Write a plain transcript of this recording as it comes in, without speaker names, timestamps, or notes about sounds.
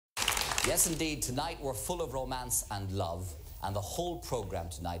Yes, indeed. Tonight we're full of romance and love, and the whole programme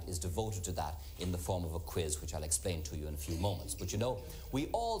tonight is devoted to that in the form of a quiz, which I'll explain to you in a few moments. But you know, we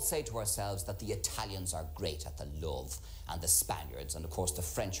all say to ourselves that the Italians are great at the love, and the Spaniards, and of course the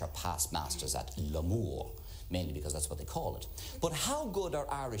French are past masters at l'amour, mainly because that's what they call it. But how good are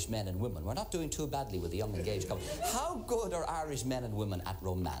Irish men and women? We're not doing too badly with the young engaged couple. How good are Irish men and women at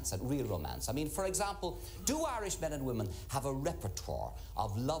romance, at real romance? I mean, for example, do Irish men and women have a repertoire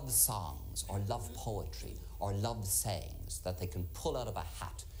of love songs or love poetry or love sayings that they can pull out of a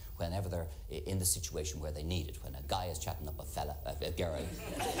hat whenever they're in the situation where they need it, when a guy is chatting up a girl,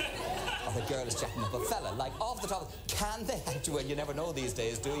 or a girl is chatting up a fella, like off the top, can they actually, well, you never know these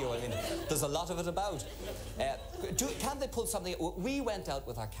days, do you? I mean, there's a lot of it about. Can they pull something? We went out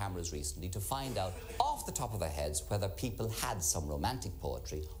with our cameras recently to find out, off the top of their heads, whether people had some romantic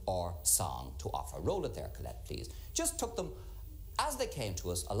poetry or song to offer. Roll it there, Colette, please. Just took them as they came to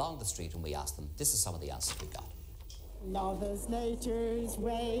us along the street and we asked them. This is some of the answers we got. Love is nature's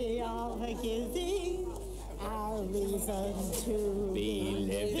way of giving our reason to be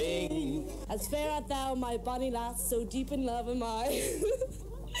living. As fair art thou, my bonny lass, so deep in love am I,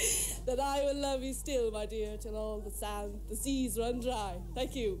 that I will love you still, my dear, till all the seas run dry.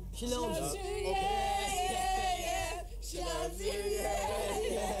 Thank you. She loves you, yeah. She loves you,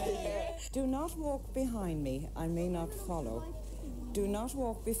 yeah. Do not walk behind me, I may not follow. Do not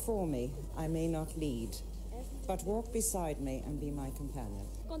walk before me, I may not lead. But walk beside me and be my companion.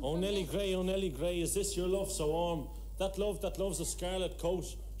 Oh Nelly Gray, is this your love so warm? That love that loves a scarlet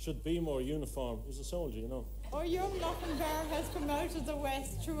coat should be more uniform. He's a soldier, you know. Our young Lochinvar has come out of the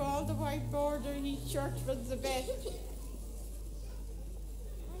west. Through all the white border, he churchman's the best.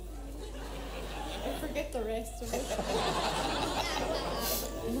 I forget the rest of it.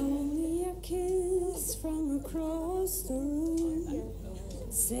 Only a kiss from across the room.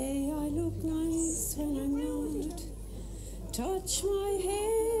 Say I look nice when I'm not. Touch my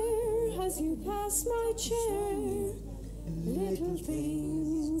hair as you pass my chair. Little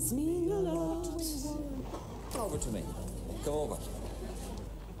things mean a lot. Come over to me. Come over.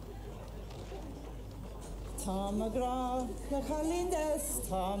 Tá magra le chalindas,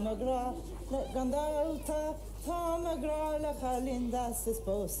 tá magra le gandauta, tá magra le chalindas is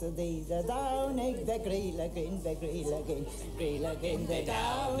posta di the downig the green again, the green again, green again, the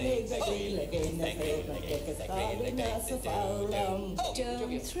downig the green again, the chalindas of Fowlam.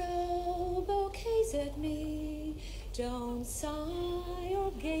 Don't throw bouquets at me, don't sigh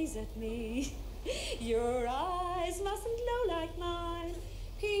or gaze at me. Your eyes mustn't glow like mine.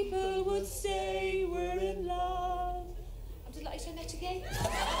 People would say we're in love. I'm delighted I met again.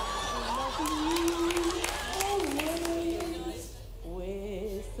 Always,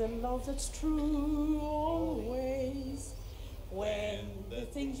 with the love that's true, always. When the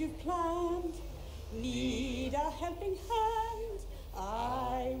things you've planned need a helping hand,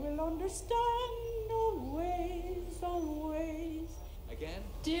 I will understand always, always. Again?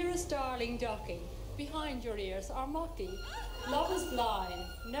 Dearest darling ducky, behind your ears are mocking. Love is blind,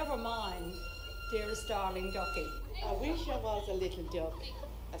 never mind, dearest darling ducky. I wish I was a little duck,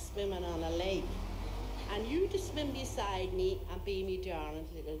 a swimming on a lake, and you to swim beside me and be me darling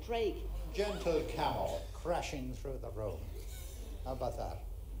little drake. Gentle camel crashing through the room. How about that?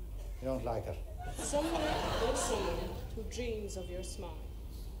 You don't like it? Somewhere there's someone who dreams of your smile,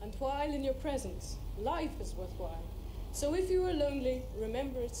 and while in your presence, life is worthwhile. So if you are lonely,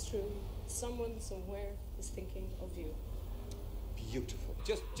 remember it's true. Someone somewhere is thinking of you. Beautiful.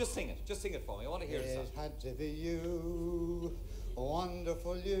 Just sing it. Just sing it for me. I want to hear it. It had to be you,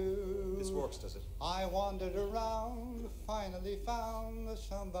 wonderful you. This works, does it? I wandered around, finally found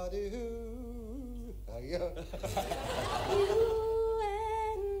somebody who... You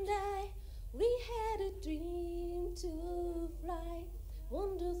and I, we had a dream to fly.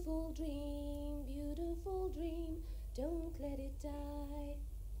 Wonderful dream, beautiful dream. Don't let it die.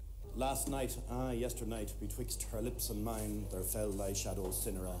 Last night, yesternight, betwixt her lips and mine, there fell thy shadow,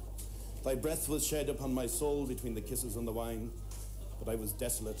 Cinera. Thy breath was shed upon my soul between the kisses and the wine, but I was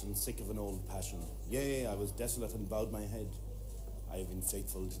desolate and sick of an old passion. Yea, I was desolate and bowed my head. I have been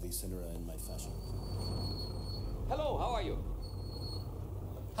faithful to thee, Cinera, in my fashion. Hello, how are you?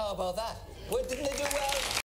 How about that? Well, didn't they do well?